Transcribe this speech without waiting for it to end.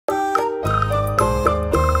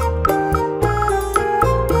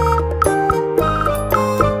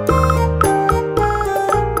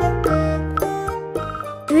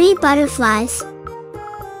butterflies.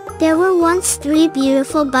 There were once 3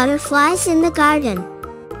 beautiful butterflies in the garden.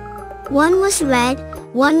 One was red,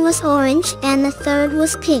 one was orange, and the third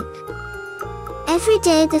was pink. Every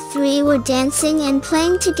day the 3 were dancing and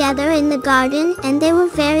playing together in the garden, and they were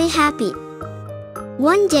very happy.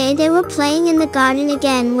 One day they were playing in the garden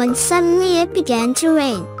again when suddenly it began to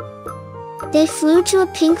rain. They flew to a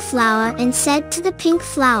pink flower and said to the pink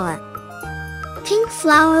flower, "Pink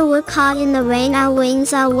flower, we're caught in the rain, our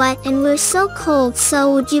wings are wet and we're so cold,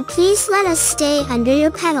 so would you please let us stay under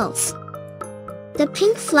your petals?" The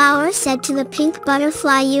pink flower said to the pink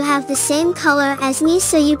butterfly, "You have the same color as me,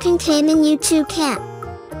 so you can come and you too can."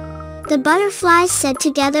 The butterflies said,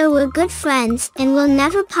 "Together we're good friends, and we'll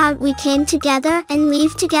never part, we came together and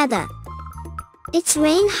leave together." It's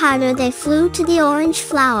rained harder, they flew to the orange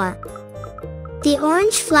flower. The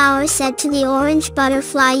orange flower said to the orange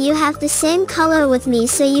butterfly, "You have the same color with me,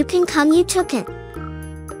 so you can come, you took it."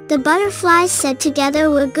 The butterflies said, "Together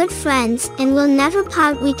we're good friends, and we'll never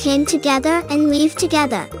part, we came together and leave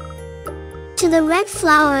together." To the red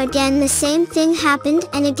flower again the same thing happened,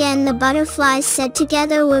 and again the butterflies said,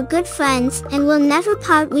 "Together we're good friends, and we'll never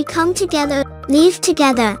part, we come together, leave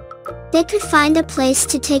together." They could find a place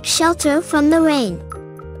to take shelter from the rain.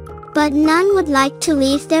 But none would like to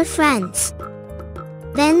leave their friends.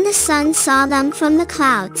 Then the sun saw them from the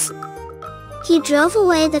clouds. He drove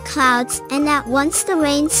away the clouds, and at once the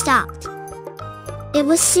rain stopped. It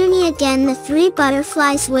was soon again the 3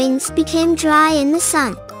 butterflies' wings became dry in the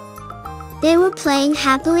sun. They were playing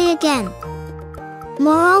happily again.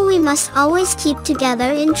 Moral: we must always keep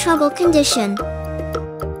together in trouble condition.